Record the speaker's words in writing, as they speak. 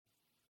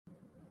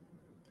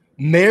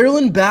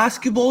Maryland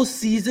basketball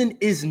season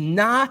is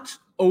not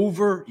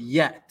over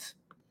yet.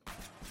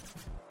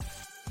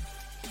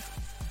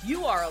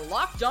 You are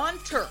Locked On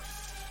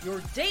Terps,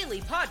 your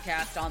daily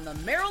podcast on the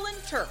Maryland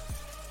Terps.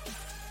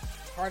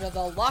 Part of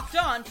the Locked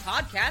On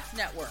Podcast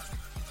Network,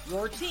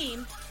 your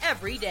team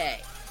every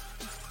day.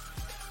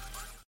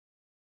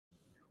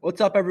 What's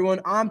up,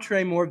 everyone? I'm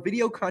Trey Moore,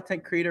 video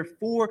content creator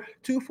for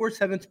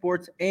 247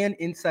 Sports and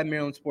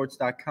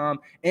InsideMarylandSports.com,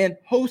 and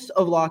host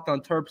of Locked On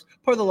Terps,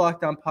 part of the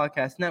Locked On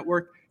Podcast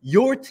Network,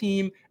 your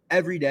team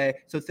every day.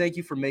 So thank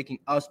you for making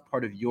us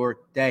part of your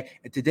day.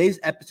 And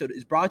today's episode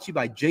is brought to you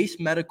by Jase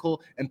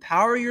Medical.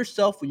 Empower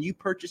yourself when you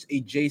purchase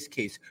a Jase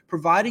case,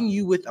 providing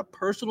you with a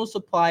personal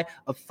supply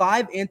of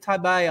 5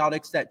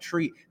 antibiotics that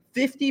treat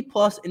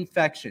 50-plus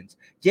infections.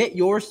 Get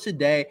yours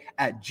today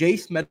at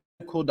jasemedical.com.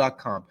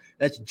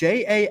 That's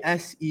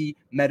JASE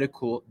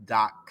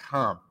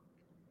medical.com.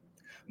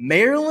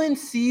 Maryland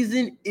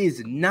season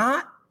is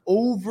not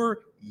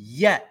over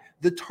yet.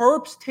 The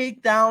Terps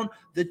take down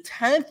the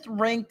 10th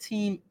ranked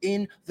team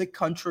in the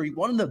country,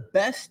 one of the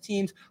best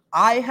teams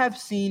I have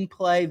seen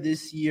play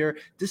this year.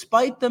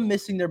 Despite them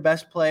missing their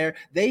best player,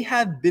 they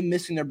have been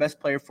missing their best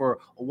player for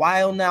a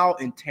while now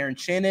in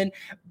Terrence Shannon.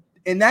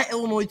 And that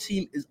Illinois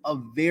team is a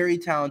very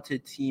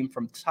talented team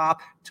from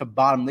top to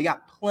bottom. They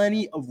got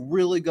plenty of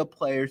really good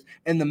players,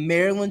 and the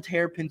Maryland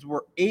Terrapins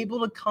were able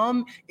to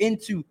come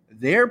into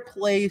their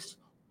place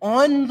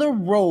on the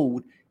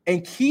road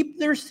and keep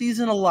their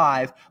season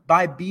alive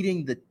by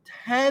beating the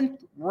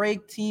 10th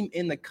ranked team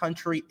in the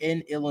country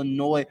in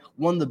Illinois,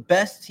 one of the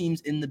best teams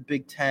in the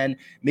Big Ten.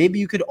 Maybe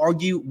you could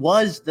argue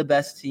was the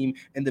best team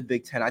in the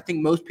Big Ten. I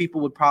think most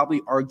people would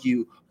probably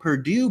argue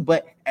Purdue,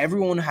 but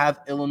everyone have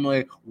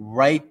Illinois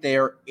right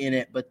there in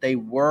it. But they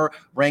were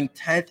ranked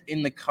 10th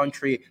in the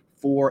country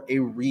for a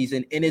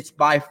reason, and it's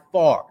by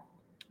far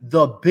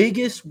the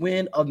biggest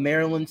win of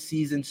Maryland's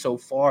season so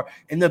far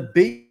and the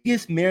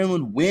biggest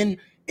Maryland win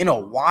in a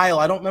while.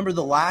 I don't remember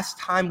the last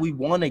time we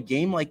won a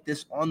game like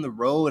this on the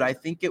road. I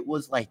think it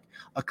was like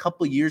a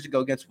couple of years ago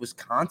against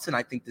Wisconsin.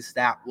 I think the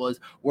stat was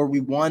where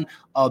we won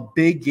a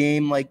big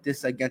game like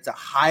this against a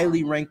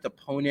highly ranked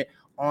opponent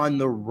on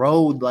the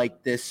road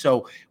like this.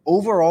 So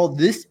overall,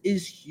 this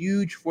is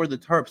huge for the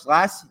Terps.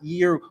 Last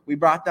year, we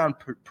brought down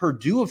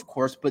Purdue, of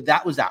course, but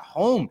that was at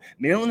home.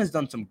 Maryland has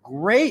done some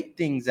great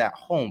things at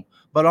home,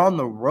 but on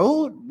the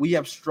road, we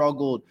have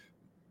struggled.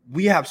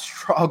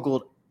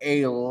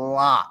 A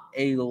lot.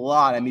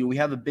 I mean, we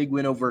have a big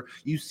win over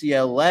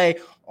UCLA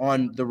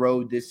on the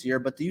road this year,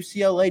 but the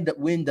UCLA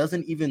win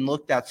doesn't even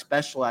look that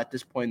special at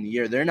this point in the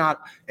year. They're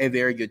not a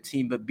very good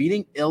team, but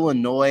beating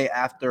Illinois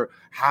after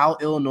how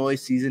Illinois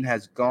season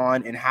has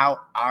gone and how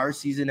our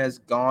season has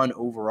gone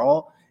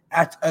overall,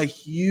 that's a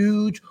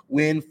huge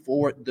win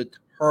for the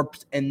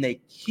Terps, and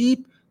they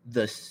keep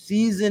the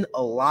season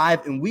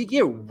alive, and we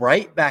get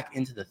right back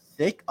into the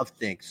thick of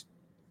things.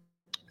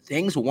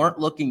 Things weren't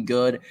looking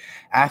good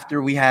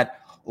after we had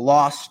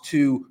lost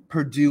to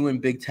Purdue in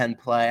Big Ten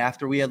play,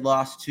 after we had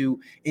lost to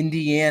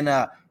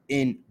Indiana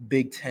in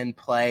Big Ten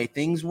play.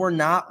 Things were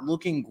not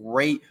looking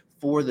great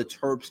for the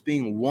Terps,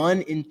 being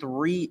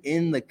 1-3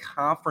 in the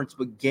conference,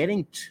 but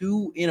getting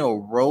 2 in a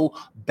row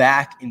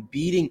back and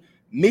beating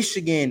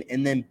Michigan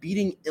and then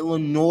beating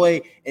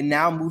Illinois, and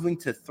now moving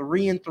to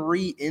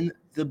 3-3 in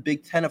the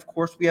Big Ten. Of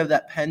course, we have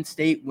that Penn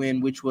State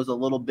win, which was a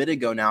little bit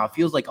ago now. It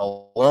feels like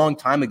a long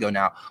time ago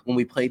now when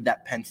we played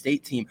that Penn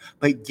State team.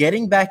 But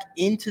getting back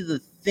into the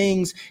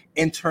things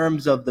in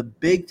terms of the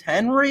Big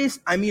Ten race,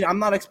 I mean, I'm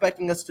not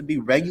expecting us to be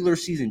regular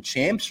season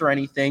champs or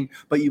anything,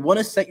 but you want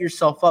to set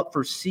yourself up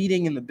for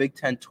seeding in the Big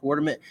Ten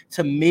tournament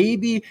to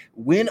maybe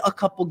win a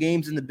couple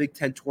games in the Big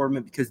Ten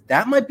tournament, because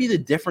that might be the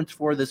difference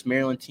for this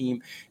Maryland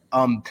team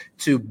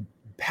to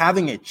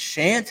having a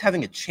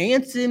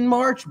chance in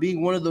March,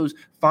 being one of those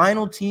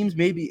final teams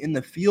maybe in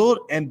the field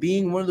and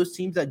being one of those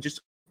teams that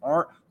just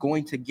aren't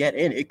going to get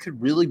in. It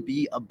could really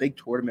be a big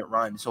tournament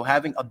run. So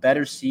having a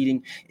better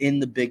seeding in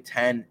the Big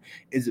Ten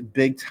is a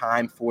big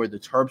time for the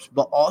Terps,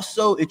 but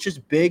also it's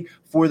just big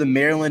for the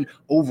Maryland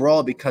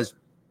overall, because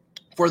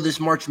for this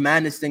March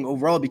Madness thing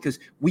overall, because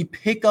we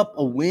pick up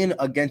a win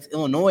against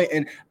Illinois,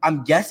 and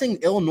I'm guessing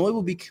Illinois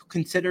will be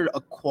considered a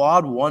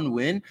quad 1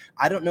 win.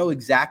 I don't know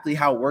exactly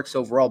how it works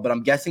overall, but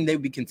I'm guessing they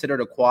would be considered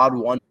a quad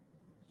 1,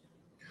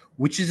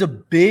 which is a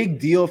big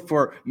deal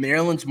for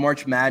Maryland's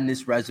March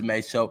Madness resume.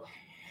 So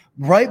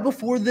right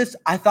before this,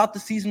 I thought the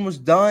season was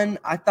done.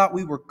 I thought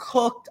we were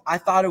cooked. I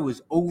thought it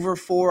was over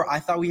for. I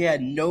thought we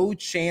had no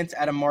chance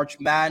at a March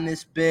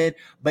Madness bid,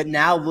 but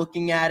now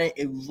looking at it,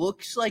 it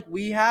looks like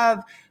we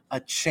have a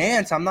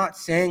chance. I'm not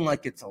saying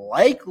like it's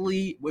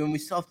likely, when we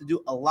still have to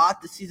do a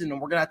lot this season, and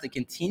we're going to have to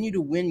continue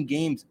to win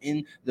games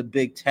in the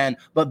Big Ten.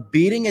 But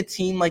beating a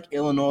team like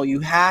Illinois, you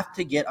have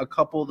to get a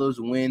couple of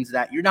those wins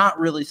that you're not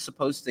really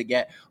supposed to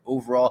get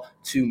overall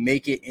to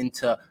make it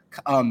into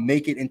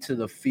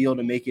the field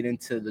and make it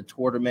into the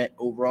tournament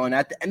overall. And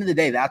at the end of the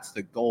day, that's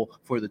the goal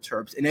for the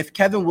Terps. And if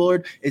Kevin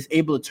Willard is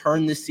able to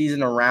turn this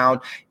season around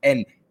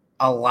and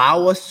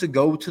allow us to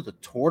go to the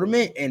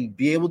tournament and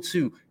be able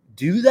to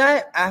do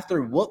that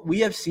after what we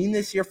have seen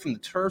this year from the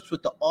Terps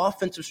with the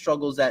offensive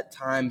struggles at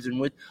times and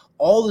with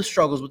all the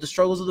struggles, with the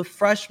struggles of the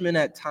freshmen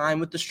at time,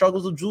 with the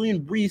struggles of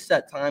Julian Reese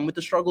at time, with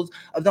the struggles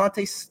of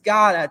Dante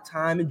Scott at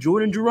time, and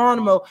Jordan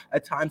Geronimo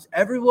at times.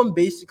 Everyone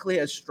basically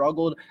has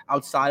struggled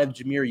outside of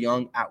Jameer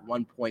Young at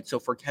one point. So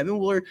for Kevin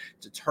Willard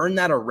to turn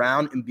that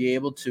around and be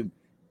able to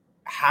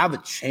have a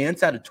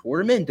chance at a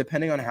tournament,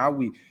 depending on how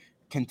we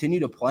continue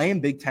to play in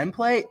Big Ten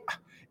play,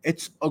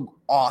 it's an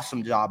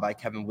awesome job by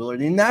Kevin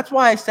Willard. And that's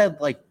why I said,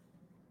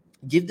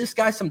 give this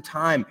guy some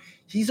time.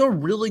 He's a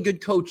really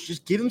good coach.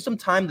 Just give him some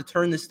time to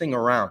turn this thing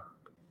around.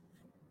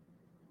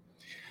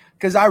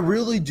 Because I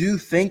really do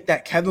think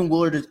that Kevin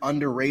Willard is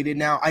underrated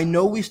now. I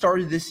know we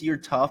started this year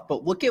tough,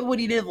 but look at what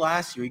he did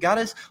last year. He got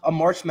us a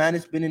March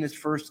Madness win in his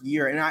first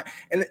year,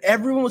 and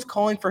everyone was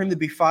calling for him to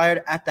be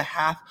fired at the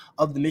half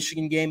of the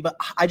Michigan game, but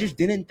I just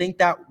didn't think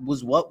that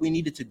was what we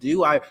needed to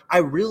do. I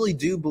really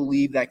do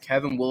believe that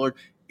Kevin Willard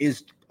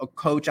is a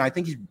coach. I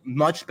think he's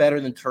much better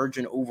than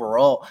Turgeon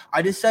overall.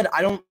 I just said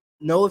I don't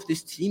know if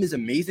this team is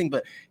amazing,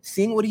 but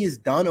seeing what he has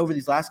done over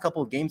these last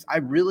couple of games, I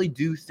really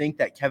do think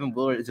that Kevin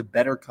Willard is a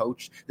better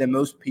coach than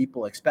most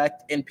people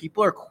expect. And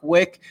people are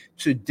quick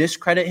to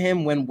discredit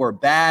him when we're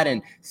bad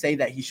and say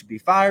that he should be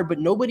fired, but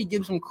nobody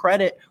gives him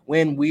credit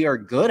when we are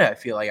good. I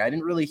feel like I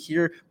didn't really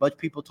hear much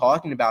people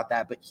talking about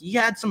that, but he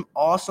had some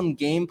awesome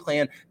game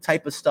plan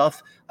type of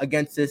stuff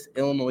against this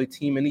Illinois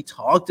team, and he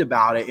talked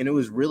about it, and it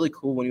was really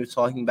cool when he was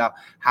talking about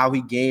how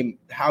he game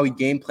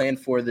planned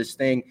for this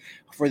game.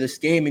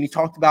 And he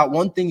talked about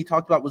one thing he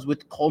talked about was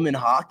with Coleman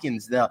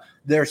Hawkins,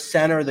 their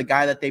center, the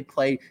guy that they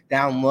play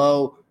down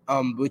low,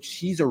 which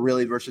he's a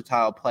really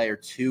versatile player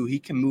too. He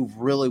can move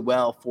really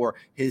well for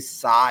his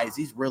size.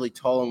 He's really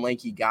tall and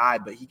lanky guy,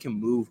 but he can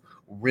move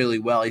really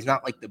well. He's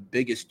not like the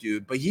biggest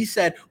dude, but he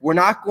said we're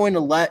not going to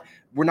let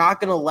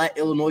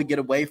Illinois get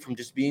away from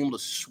just being able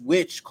to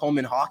switch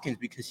Coleman Hawkins,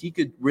 because he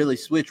could really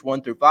switch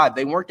 1 through 5.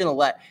 They weren't going to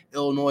let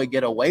Illinois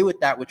get away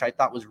with that, which I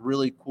thought was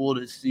really cool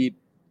to see,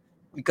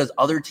 because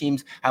other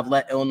teams have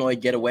let Illinois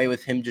get away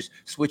with him just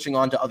switching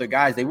on to other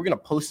guys. They were going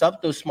to post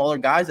up those smaller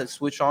guys that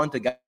switch on to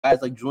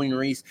guys like Julian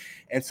Reese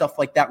and stuff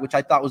like that, which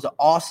I thought was an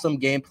awesome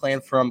game plan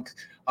from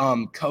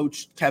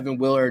Coach Kevin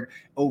Willard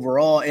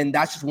overall. And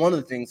that's just one of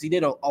the things. He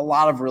did a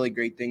lot of really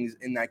great things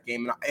in that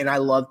game, and I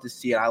love to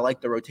see it. I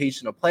like the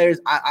rotation of players.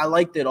 I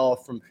liked it all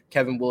from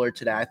Kevin Willard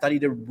today. I thought he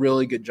did a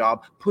really good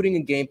job putting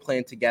a game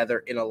plan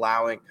together and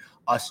allowing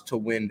us to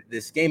win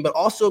this game, but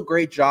also a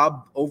great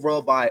job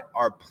overall by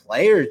our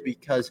players,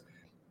 because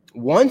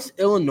once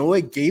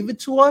Illinois gave it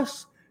to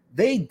us,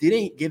 they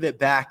didn't give it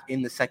back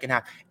in the second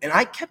half. And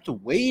I kept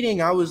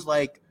waiting. I was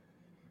like,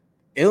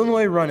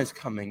 Illinois run is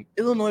coming.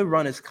 Illinois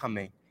run is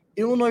coming.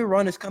 Illinois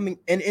run is coming.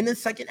 And in the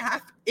second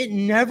half, it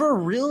never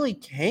really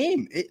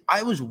came.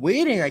 I was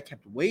waiting. I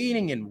kept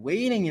waiting and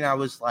waiting. And I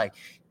was like,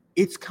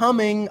 it's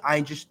coming.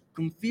 I just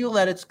can feel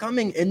that it's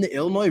coming. And the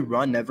Illinois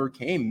run never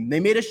came. They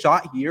made a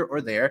shot here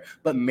or there,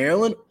 but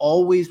Maryland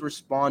always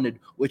responded,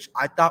 which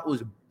I thought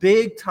was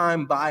big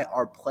time by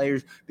our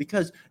players,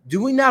 because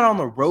doing that on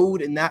the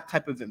road in that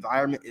type of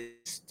environment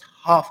is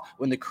tough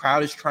when the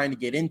crowd is trying to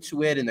get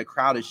into it and the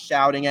crowd is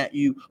shouting at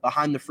you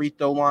behind the free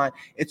throw line.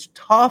 It's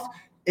tough.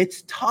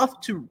 It's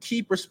tough to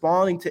keep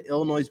responding to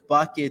Illinois'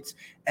 buckets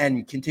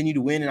and continue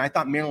to win. And I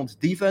thought Maryland's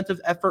defensive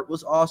effort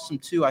was awesome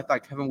too. I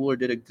thought Kevin Willard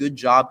did a good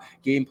job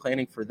game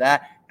planning for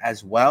that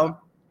as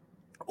well.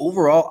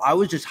 Overall, I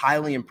was just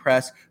highly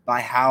impressed by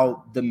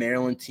how the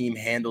Maryland team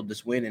handled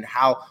this win and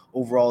how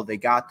overall they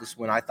got this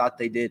win. I thought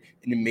they did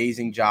an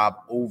amazing job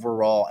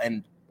overall.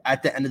 And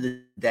at the end of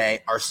the day,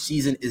 our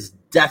season is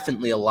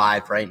definitely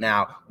alive right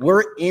now.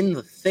 We're in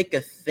the thick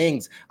of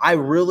things. I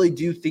really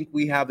do think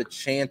we have a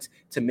chance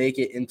to make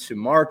it into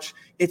March.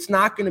 It's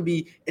not going to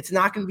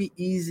be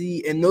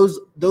easy. And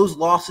those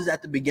losses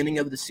at the beginning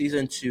of the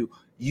season to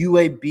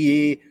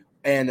UAB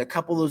and a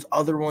couple of those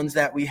other ones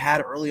that we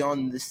had early on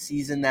in the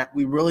season that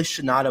we really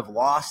should not have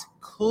lost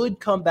could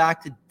come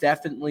back to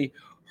definitely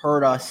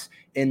hurt us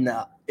in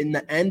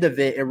the end of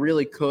it. It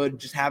really could.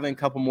 Just having a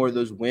couple more of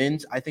those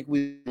wins, I think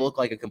we look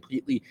like a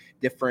completely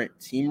different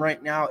team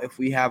right now if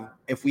we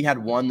had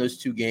won those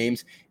 2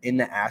 games in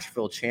the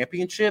Asheville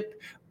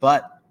championship.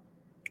 But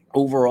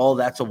overall,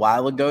 that's a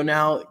while ago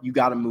now. You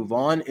got to move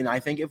on. And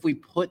I think if we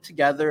put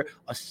together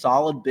a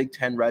solid Big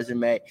Ten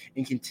resume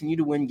and continue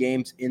to win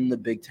games in the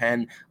Big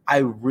Ten, I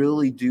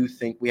really do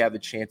think we have a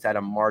chance at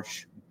a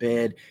March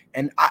bid.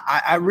 And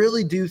I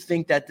really do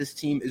think that this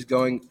team is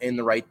going in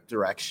the right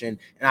direction.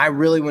 And I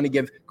really want to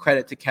give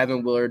credit to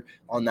Kevin Willard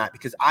on that,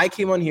 because I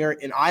came on here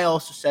and I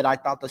also said I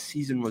thought the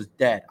season was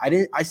dead.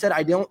 I said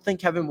I don't think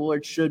Kevin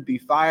Willard should be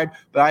fired,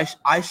 but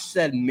I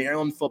said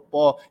Maryland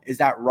football is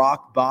at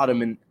rock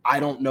bottom, and I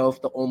don't know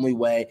if the only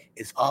way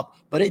is up.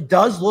 But it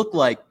does look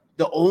like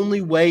the only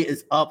way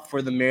is up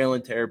for the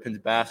Maryland Terrapins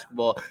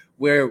basketball,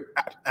 where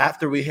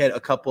after we hit a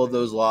couple of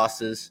those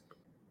losses,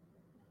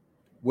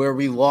 where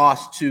we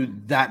lost to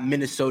that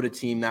Minnesota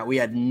team that we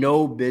had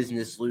no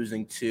business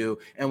losing to,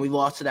 and we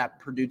lost to that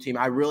Purdue team,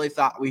 I really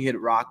thought we hit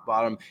rock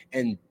bottom,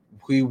 and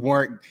we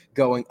weren't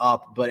going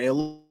up, but it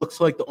looks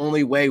like the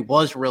only way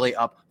was really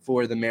up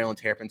for the Maryland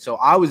Terrapins. So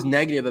I was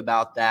negative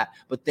about that,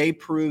 but they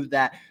proved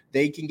that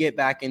they can get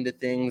back into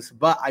things.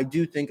 But I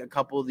do think a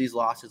couple of these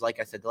losses, like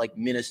I said, like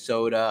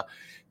Minnesota,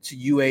 to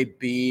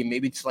UAB,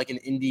 maybe it's like in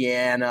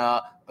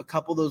Indiana, a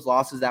couple of those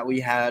losses that we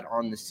had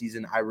on the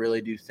season, I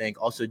really do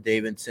think also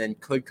Davidson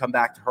could come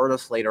back to hurt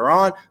us later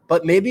on,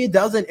 but maybe it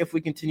doesn't if we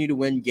continue to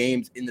win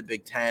games in the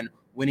Big Ten,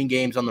 winning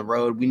games on the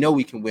road. We know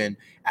we can win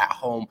at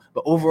home,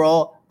 but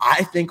overall,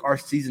 I think our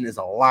season is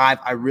alive.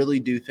 I really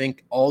do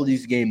think all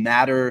these games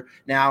matter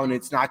now, and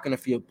it's not going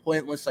to feel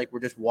pointless like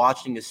we're just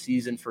watching a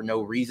season for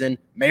no reason.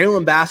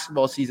 Maryland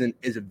basketball season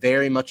is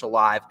very much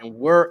alive, and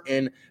we're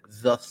in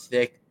the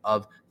thick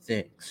of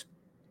things.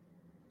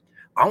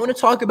 I want to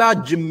talk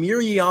about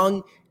Jahmir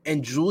Young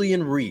and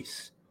Julian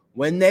Reese.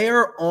 When they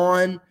are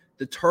on,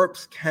 the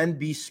Terps can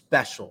be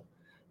special.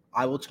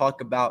 I will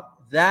talk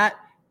about that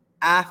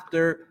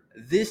after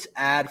this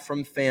ad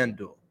from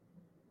FanDuel.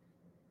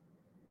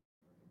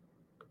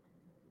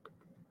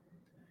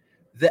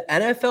 The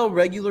NFL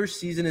regular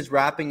season is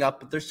wrapping up,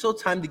 but there's still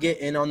time to get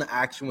in on the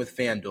action with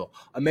FanDuel,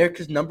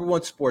 America's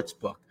 #1 sports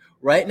book.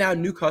 Right now,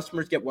 new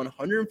customers get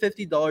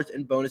 $150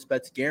 in bonus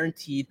bets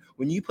guaranteed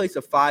when you place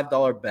a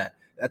 $5 bet.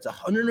 That's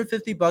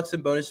 $150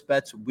 in bonus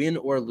bets, win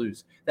or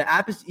lose. The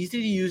app is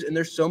easy to use, and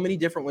there's so many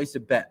different ways to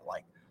bet,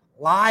 like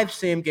live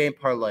same-game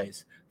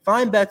parlays.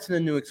 Find bets in the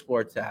new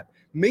Explore tab.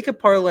 Make a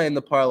parlay in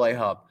the Parlay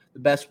Hub, the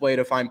best way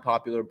to find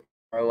popular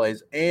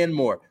parlays, and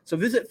more. So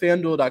visit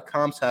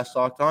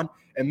FanDuel.com/lockedon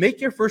and make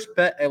your first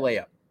bet a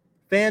layup.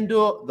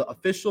 FanDuel, the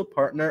official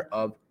partner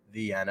of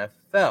the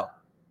NFL.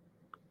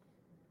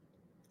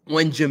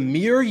 When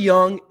Jahmir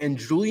Young and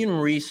Julian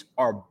Reese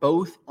are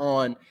both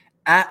on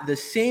at the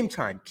same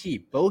time,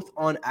 both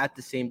on at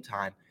the same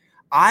time,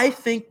 I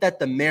think that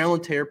the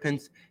Maryland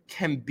Terrapins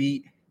can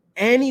beat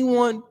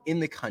anyone in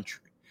the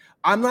country.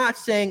 I'm not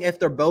saying if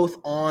they're both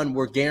on,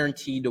 we're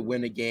guaranteed to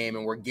win a game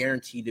and we're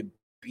guaranteed to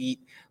beat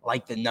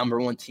like the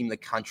 #1 team in the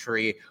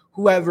country,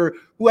 whoever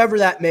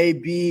that may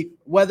be,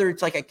 whether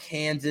it's like a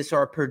Kansas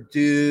or a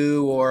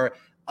Purdue or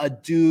a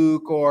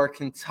Duke or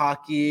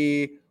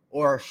Kentucky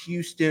or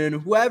Houston,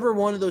 whoever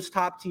one of those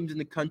top teams in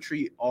the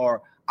country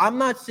are. I'm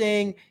not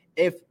saying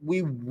if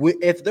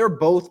they're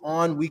both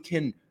on, we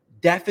can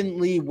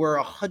we're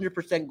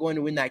 100% going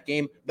to win that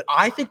game. But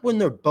I think when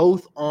they're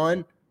both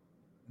on,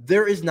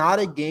 there is not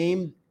a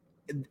game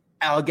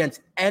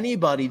against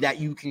anybody that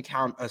you can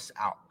count us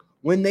out.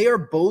 When they are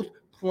both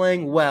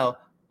playing well,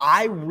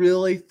 I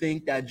really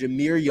think that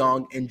Jahmir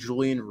Young and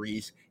Julian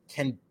Reese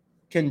can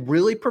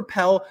really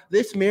propel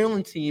this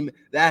Maryland team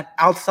that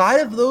outside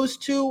of those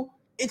two,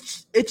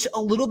 it's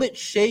a little bit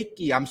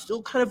shaky. I'm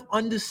still kind of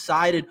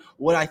undecided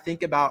what I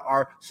think about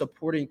our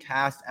supporting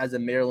cast as a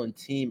Maryland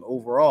team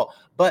overall.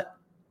 But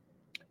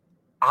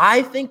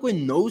I think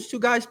when those two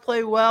guys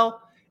play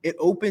well, it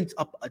opens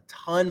up a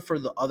ton for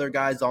the other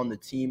guys on the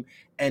team.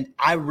 And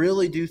I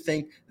really do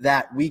think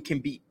that we can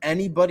beat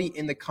anybody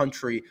in the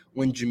country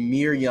when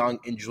Jahmir Young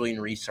and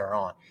Julian Reese are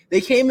on.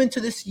 They came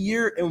into this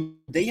year and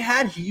they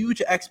had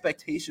huge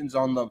expectations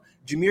on them.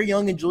 Jahmir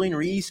Young and Julian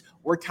Reese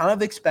were kind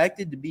of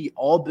expected to be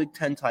all Big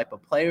Ten type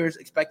of players,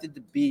 expected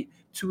to be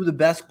two of the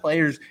best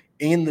players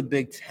in the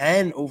Big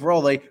Ten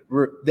overall.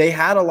 They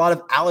had a lot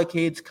of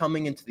allocates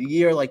coming into the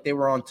year, like they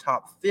were on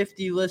top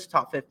 50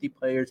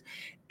 players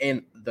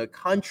in the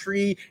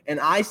country. And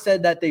I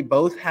said that they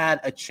both had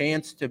a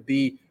chance to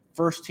be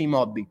first team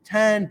all Big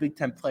Ten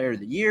Player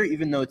of the Year,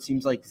 even though it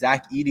seems like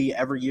Zach Edey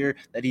every year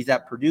that he's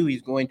at Purdue,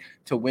 he's going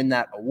to win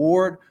that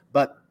award.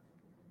 But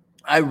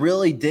I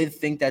really did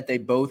think that they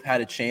both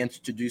had a chance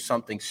to do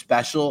something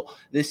special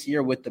this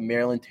year with the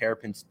Maryland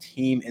Terrapins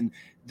team. And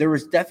there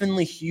was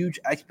definitely huge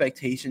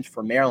expectations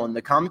for Maryland.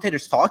 The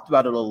commentators talked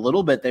about it a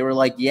little bit. They were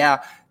like,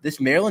 yeah, this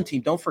Maryland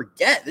team, don't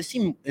forget, this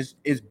team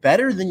is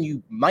better than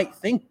you might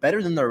think,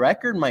 better than the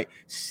record might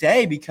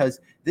say, because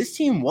this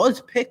team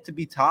was picked to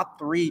be top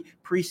 3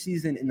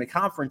 preseason in the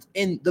conference.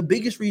 And the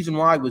biggest reason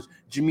why was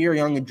Jahmir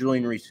Young and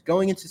Julian Reese.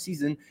 Going into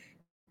season,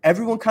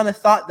 everyone kind of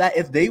thought that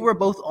if they were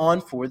both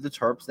on for the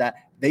Terps, that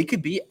they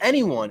could beat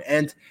anyone.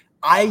 And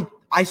I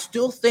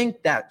still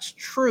think that's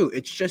true.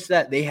 It's just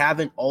that they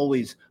haven't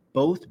always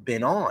both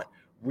been on.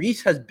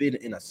 Reese has been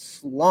in a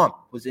slump,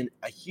 was in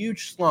a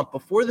huge slump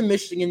before the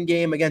Michigan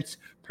game against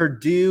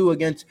Purdue,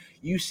 against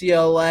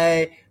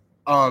UCLA.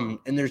 And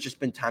there's just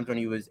been times when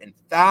he was in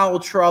foul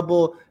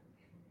trouble.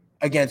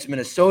 Against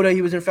Minnesota,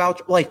 he was in foul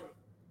trouble. Like,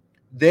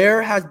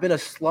 there has been a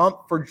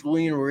slump for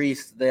Julian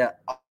Reese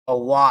that a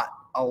lot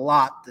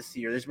this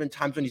year. There's been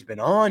times when he's been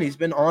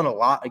on a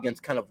lot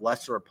against kind of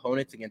lesser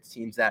opponents, against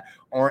teams that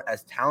aren't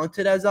as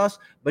talented as us,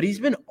 but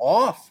he's been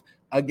off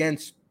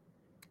against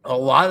a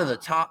lot of the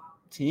top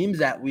teams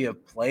that we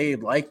have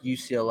played, like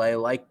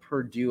UCLA, like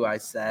Purdue. I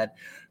said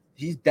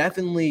he's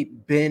definitely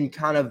been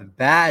kind of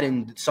bad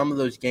in some of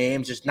those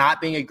games, just not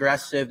being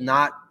aggressive,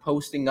 not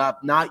posting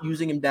up, not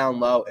using him down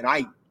low. And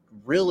I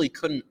really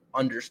couldn't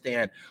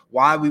understand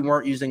why we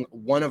weren't using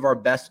one of our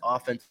best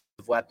offensive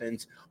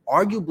weapons,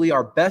 arguably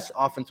our best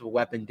offensive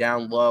weapon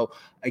down low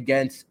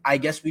against, I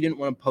guess we didn't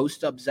want to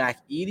post up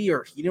Zach Edey,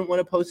 or he didn't want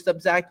to post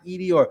up Zach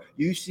Edey, or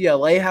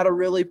UCLA had a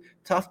really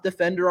tough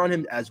defender on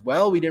him as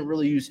well. We didn't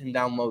really use him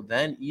down low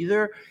then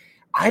either.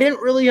 I didn't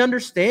really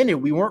understand it.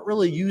 We weren't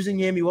really using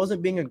him. He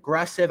wasn't being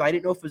aggressive. I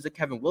didn't know if it was a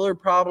Kevin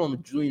Willard problem, a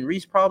Julian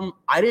Reese problem.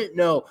 I didn't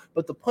know.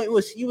 But the point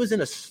was, he was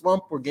in a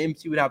slump where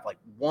games he would have like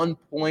 1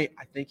 point.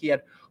 I think he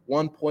had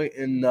 1 point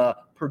in the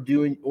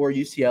Purdue or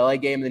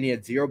UCLA game, and then he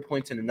had 0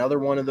 points in another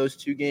one of those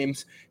two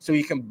games. So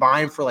he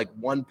combined for like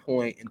 1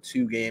 point in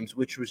two games,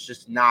 which was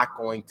just not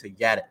going to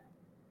get it.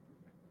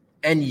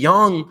 And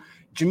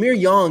Jahmir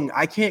Young,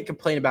 I can't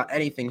complain about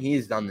anything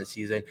he's done this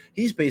season.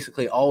 He's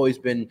basically always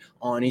been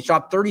on. He's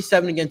dropped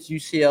 37 against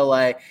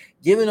UCLA,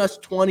 giving us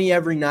 20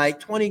 every night,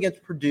 20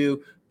 against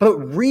Purdue. But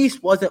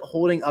Reese wasn't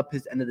holding up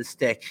his end of the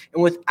stick.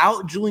 And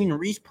without Julian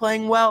Reese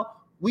playing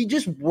well, we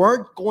just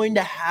weren't going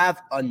to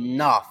have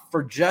enough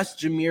for just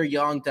Jahmir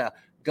Young to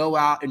go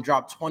out and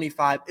drop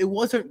 25. It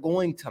wasn't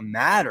going to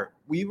matter.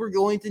 We were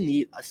going to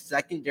need a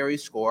secondary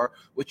scorer,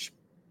 which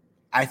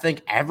I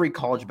think every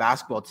college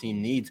basketball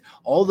team needs.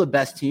 All the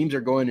best teams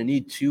are going to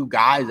need two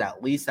guys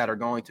at least that are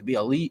going to be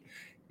elite.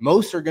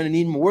 Most are going to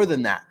need more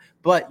than that.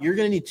 But you're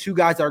going to need two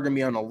guys that are going to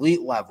be on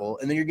elite level,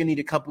 and then you're going to need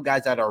a couple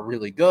guys that are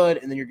really good,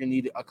 and then you're going to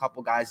need a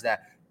couple guys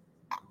that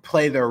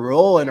play their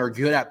role and are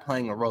good at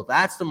playing a role.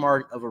 That's the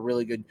mark of a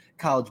really good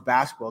college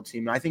basketball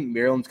team. And I think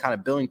Maryland's kind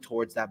of building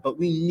towards that. But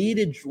we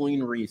needed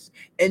Julian Reese.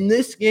 And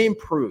this game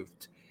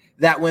proved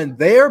that when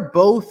they're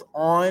both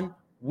on,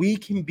 we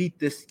can beat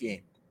this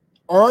game.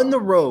 On the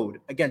road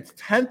against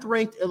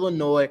 10th-ranked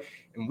Illinois,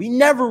 and we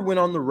never win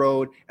on the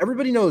road.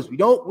 Everybody knows we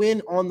don't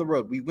win on the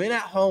road. We win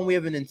at home. We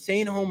have an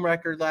insane home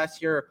record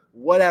last year,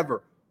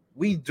 whatever.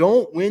 We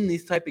don't win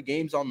these type of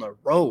games on the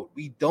road.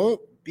 We don't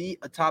beat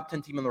a top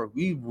 10 team on the road.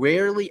 We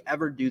rarely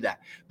ever do that.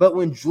 But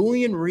when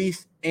Julian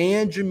Reese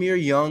and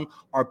Jahmir Young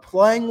are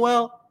playing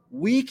well,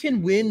 we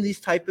can win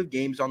these type of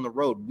games on the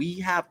road. We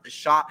have a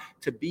shot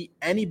to beat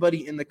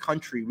anybody in the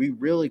country. We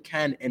really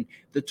can. And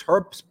the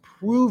Terps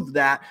proved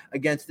that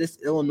against this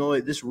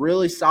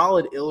really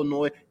solid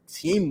Illinois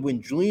team.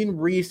 When Julian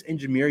Reese and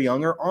Jahmir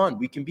Young are on,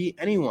 we can beat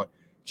anyone.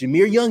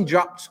 Jahmir Young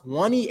dropped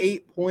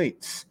 28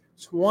 points.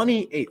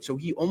 28. So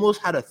he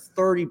almost had a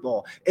 30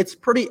 ball. It's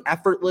pretty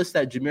effortless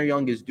that Jahmir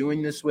Young is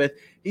doing this with.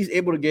 He's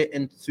able to get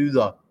into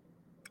the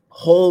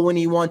hole when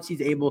he wants.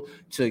 He's able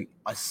to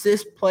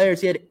assist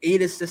players. He had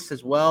 8 assists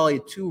as well. He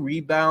had 2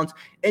 rebounds.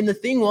 And the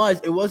thing was,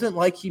 it wasn't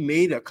like he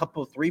made a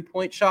couple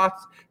 3-point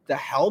shots to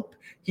help.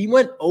 He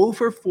went 0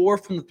 for 4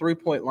 from the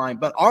 3-point line.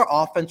 But our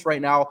offense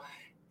right now,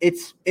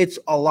 it's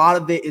a lot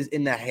of it is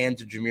in the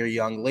hands of Jahmir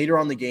Young. Later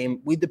on the game,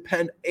 we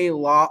depend a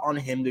lot on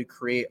him to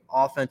create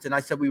offense. And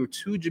I said we were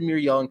too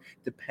Jahmir Young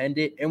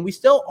dependent, and we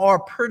still are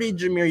pretty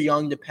Jahmir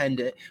Young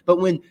dependent. But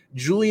when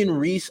Julian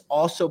Reese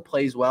also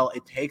plays well,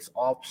 it takes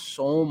off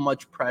so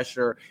much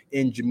pressure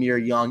in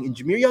Jahmir Young. And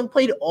Jahmir Young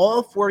played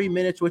all 40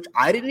 minutes, which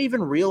I didn't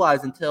even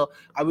realize until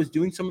I was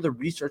doing some of the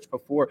research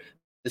before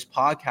this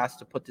podcast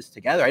to put this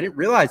together. I didn't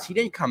realize he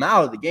didn't come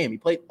out of the game. He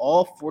played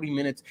all 40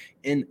 minutes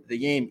in the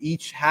game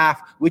each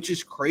half, which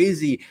is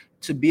crazy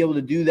to be able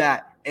to do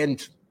that.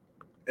 And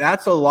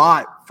that's a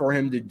lot for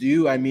him to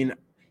do. I mean,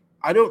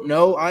 I don't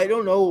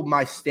know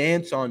my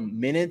stance on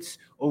minutes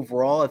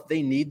overall, if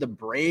they need the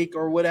break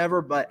or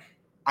whatever, but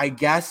I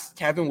guess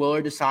Kevin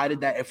Willard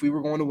decided that if we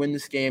were going to win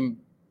this game,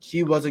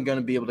 he wasn't going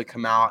to be able to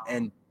come out.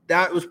 And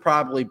that was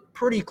probably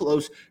pretty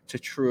close to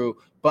true.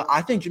 But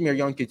I think Jahmir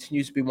Young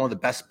continues to be one of the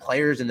best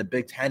players in the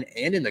Big Ten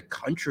and in the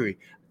country.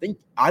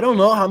 I don't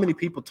know how many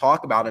people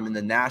talk about him in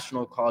the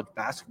national college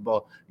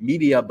basketball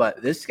media,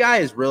 but this guy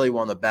is really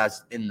one of the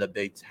best in the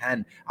Big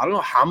Ten. I don't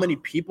know how many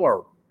people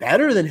are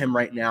better than him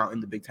right now in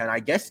the Big Ten. I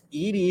guess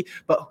Edey,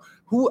 but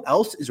who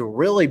else is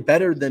really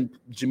better than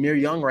Jahmir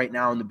Young right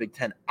now in the Big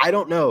Ten? I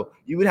don't know.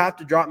 You would have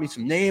to drop me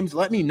some names.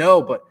 Let me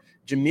know, but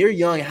Jahmir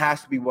Young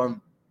has to be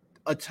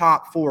a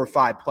top 4 or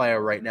 5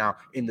 player right now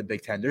in the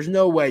Big Ten. There's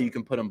no way you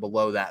can put him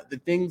below that. The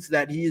things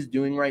that he is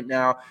doing right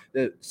now,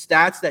 the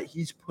stats that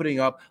he's putting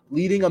up,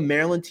 leading a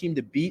Maryland team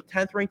to beat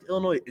 10th-ranked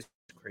Illinois is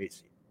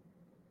crazy.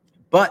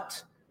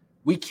 But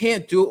we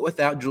can't do it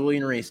without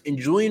Julian Reese. And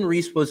Julian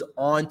Reese was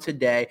on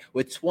today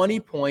with 20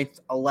 points,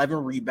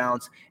 11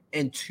 rebounds,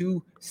 and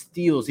 2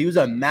 steals. He was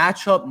a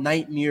matchup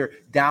nightmare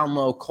down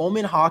low.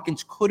 Coleman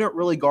Hawkins couldn't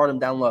really guard him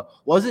down low.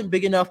 Wasn't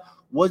big enough,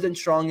 wasn't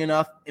strong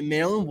enough, and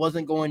Maryland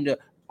wasn't going to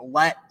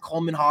let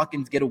Coleman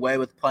Hawkins get away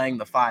with playing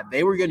the 5.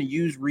 They were going to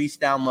use Reese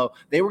down low.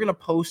 They were going to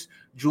post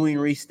Julian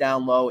Reese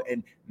down low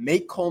and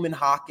make Coleman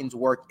Hawkins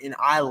work, and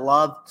I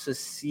love to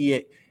see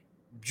it.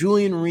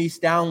 Julian Reese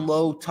down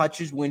low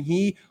touches when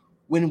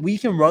we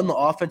can run the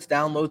offense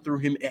down low through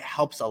him, it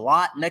helps a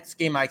lot. Next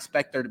game, I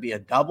expect there to be a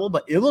double,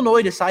 but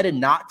Illinois decided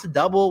not to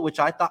double,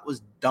 which I thought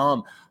was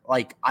dumb.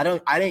 Like, I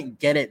didn't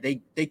get it.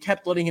 They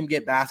kept letting him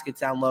get baskets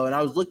down low, and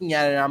I was looking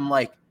at it, and I'm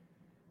like,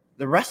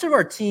 the rest of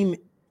our team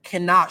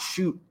cannot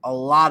shoot a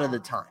lot of the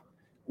time.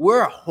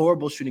 we're a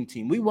horrible shooting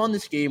team. We won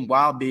this game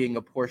while being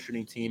a poor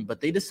shooting team, but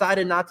they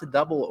decided not to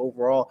double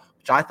overall,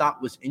 which I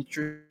thought was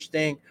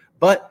interesting.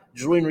 But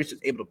Julian Reese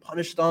was able to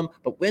punish them.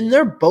 But when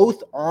they're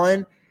both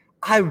on,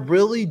 I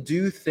really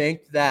do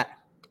think that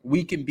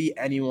we can beat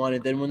anyone.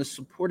 And then when the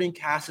supporting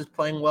cast is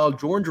playing well,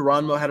 Jordan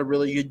Geronimo had a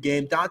really good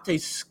game. Dante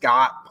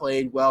Scott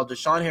played well.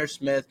 Deshaun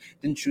Harris-Smith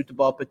didn't shoot the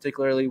ball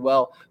particularly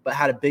well, but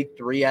had a big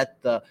three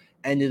at the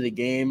end of the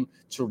game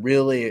to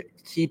really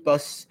keep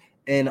us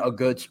in a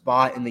good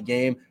spot in the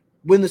game.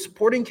 When the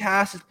supporting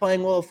cast is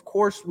playing well, of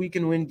course we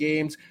can win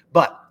games.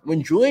 But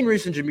when Julian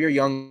Reese and Jahmir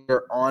Young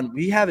are on,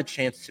 we have a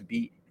chance to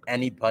beat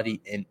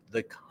anybody in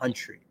the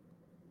country.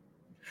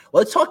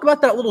 Let's talk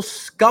about that little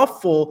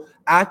scuffle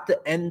at the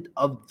end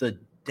of the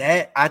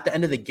day, at the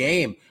end of the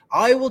game.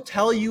 I will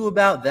tell you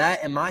about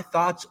that and my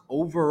thoughts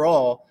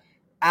overall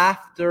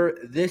after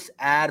this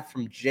ad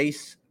from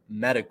Jase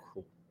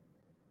Medical.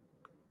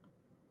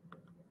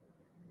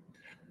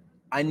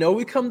 I know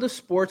we come to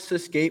sports to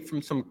escape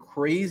from some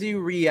crazy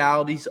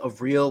realities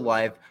of real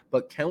life,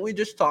 but can we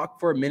just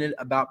talk for a minute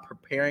about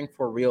preparing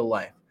for real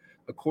life?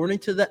 According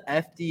to the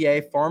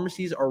FDA,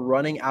 pharmacies are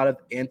running out of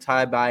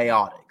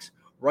antibiotics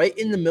right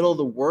in the middle of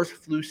the worst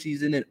flu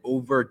season in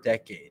over a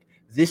decade.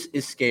 This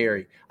is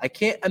scary. I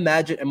can't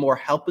imagine a more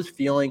helpless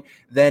feeling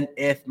than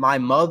if my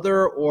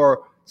mother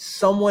or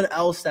someone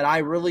else that I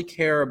really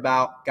care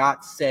about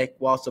got sick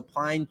while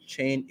supply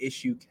chain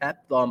issue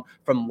kept them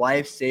from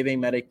life-saving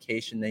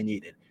medication they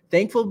needed.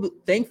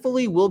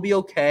 Thankfully, we'll be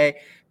okay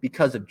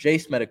because of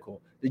Jase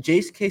Medical. The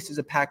Jase case is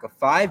a pack of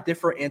 5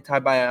 different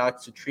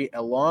antibiotics to treat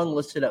a long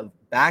list of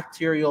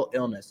bacterial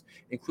illness,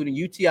 including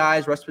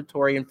UTIs,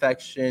 respiratory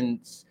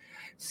infections,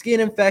 skin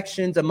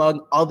infections,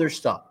 among other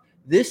stuff.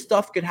 This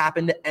stuff could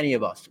happen to any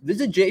of us.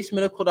 Visit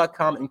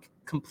jasemedical.com and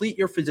complete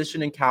your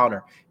physician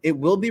encounter. It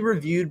will be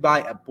reviewed by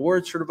a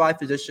board-certified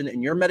physician,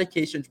 and your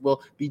medications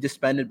will be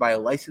dispensed by a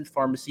licensed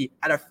pharmacy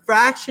at a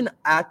fraction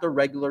at the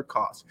regular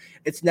cost.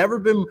 It's never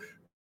been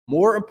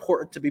more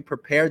important to be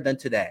prepared than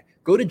today.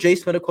 Go to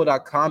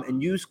jasemedical.com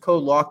and use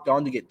code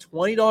LOCKEDON to get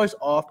 $20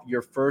 off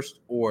your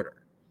first order.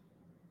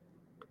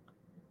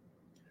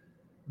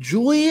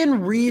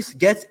 Julian Reese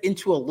gets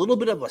into a little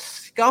bit of a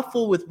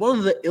scuffle with one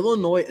of the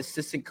Illinois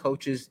assistant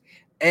coaches.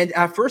 And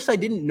at first I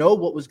didn't know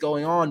what was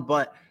going on,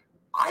 but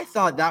I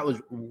thought that was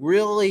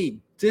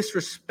really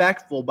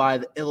disrespectful by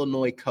the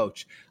Illinois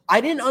coach. I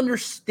didn't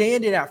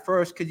understand it at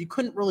first because you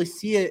couldn't really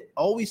see it.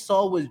 All we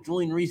saw was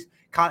Julian Reese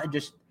kind of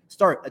just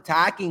start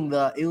attacking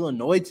the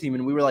Illinois team.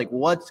 And we were like,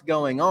 what's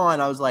going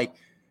on? I was like,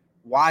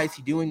 why is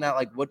he doing that?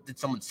 Like, what, did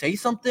someone say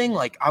something?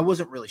 Like, I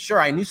wasn't really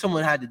sure. I knew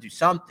someone had to do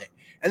something.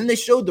 And then they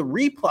showed the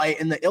replay,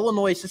 and the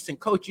Illinois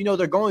assistant coach,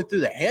 they're going through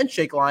the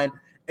handshake line,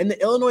 and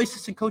the Illinois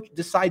assistant coach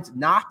decides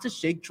not to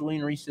shake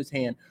Julian Reese's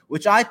hand,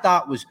 which I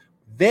thought was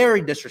very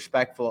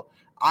disrespectful.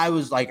 I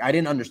was like, I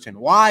didn't understand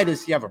why.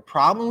 Does he have a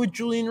problem with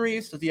Julian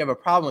Reese? Does he have a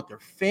problem with their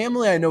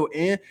family? I know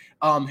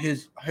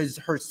his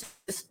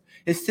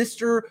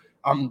sister,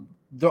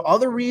 the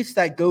other Reese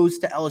that goes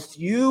to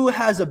LSU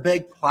has a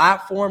big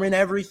platform and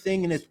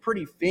everything, and is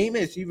pretty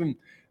famous, even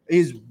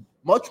is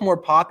much more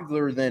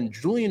popular than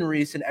Julian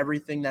Reese and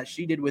everything that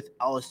she did with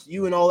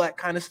LSU and all that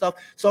kind of stuff.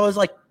 So I was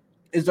like,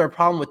 is there a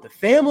problem with the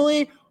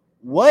family?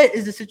 What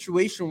is the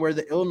situation where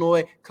the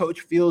Illinois coach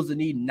feels the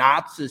need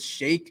not to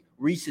shake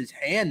Reese's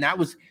hand? That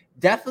was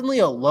definitely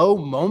a low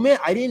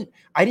moment. I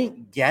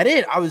didn't get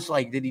it. I was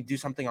like, did he do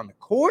something on the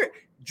court?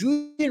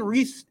 Julian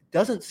Reese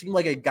doesn't seem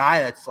like a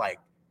guy that's like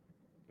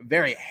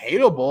very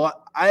hateable.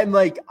 I'm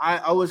like,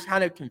 I was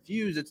kind of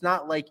confused. It's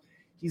not like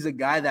he's a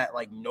guy that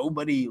like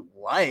nobody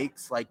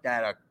likes, like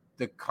that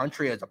the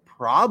country has a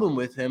problem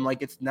with him.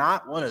 Like, it's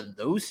not one of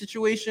those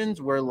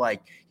situations where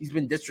like he's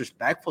been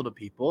disrespectful to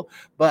people.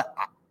 But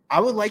I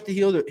would like to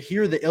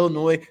hear the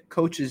Illinois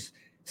coach's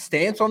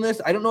stance on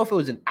this. I don't know if it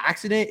was an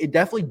accident. It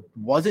definitely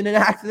wasn't an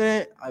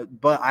accident,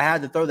 but I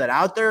had to throw that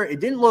out there. It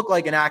didn't look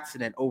like an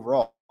accident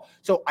overall.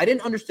 So I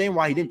didn't understand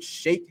why he didn't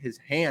shake his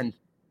hand.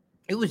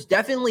 It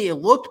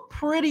looked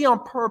pretty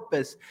on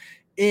purpose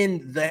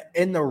in the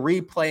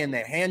replay and the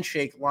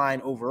handshake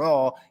line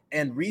overall,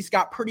 and Reese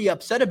got pretty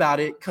upset about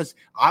it because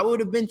I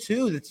would have been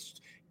too.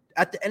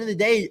 At the end of the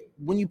day,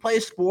 when you play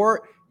a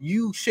sport,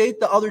 you shake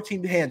the other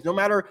team's hands, no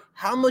matter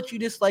how much you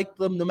dislike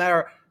them, no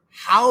matter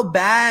how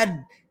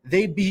bad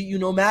they beat you,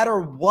 no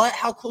matter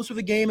how close of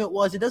a game it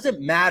was. It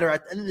doesn't matter.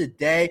 At the end of the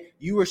day,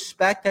 you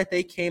respect that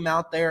they came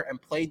out there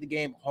and played the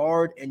game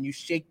hard, and you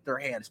shake their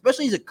hand,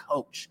 especially as a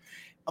coach.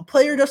 A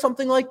player does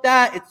something like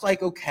that, it's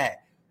like, okay,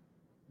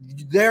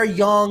 they're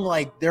young,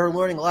 like they're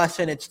learning a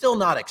lesson. It's still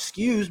not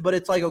excused, but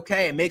it's like,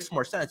 okay, it makes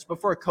more sense.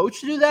 But for a coach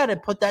to do that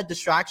and put that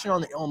distraction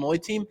on the Illinois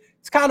team,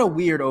 it's kind of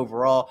weird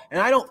overall. And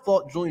I don't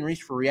fault Julian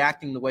Reese for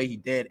reacting the way he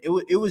did.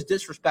 It was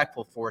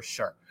disrespectful for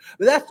sure.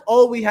 But that's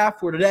all we have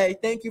for today.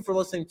 Thank you for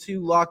listening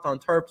to Locked on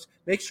Terps.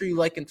 Make sure you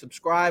like and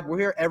subscribe. We're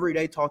here every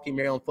day talking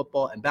Maryland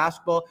football and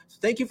basketball. So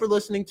thank you for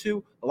listening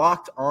to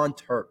Locked on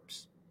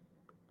Terps.